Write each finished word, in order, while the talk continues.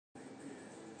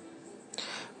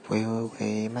喂喂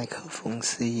喂，麦克风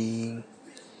试音。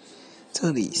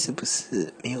这里是不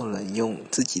是没有人用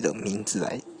自己的名字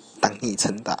来当昵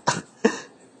称的？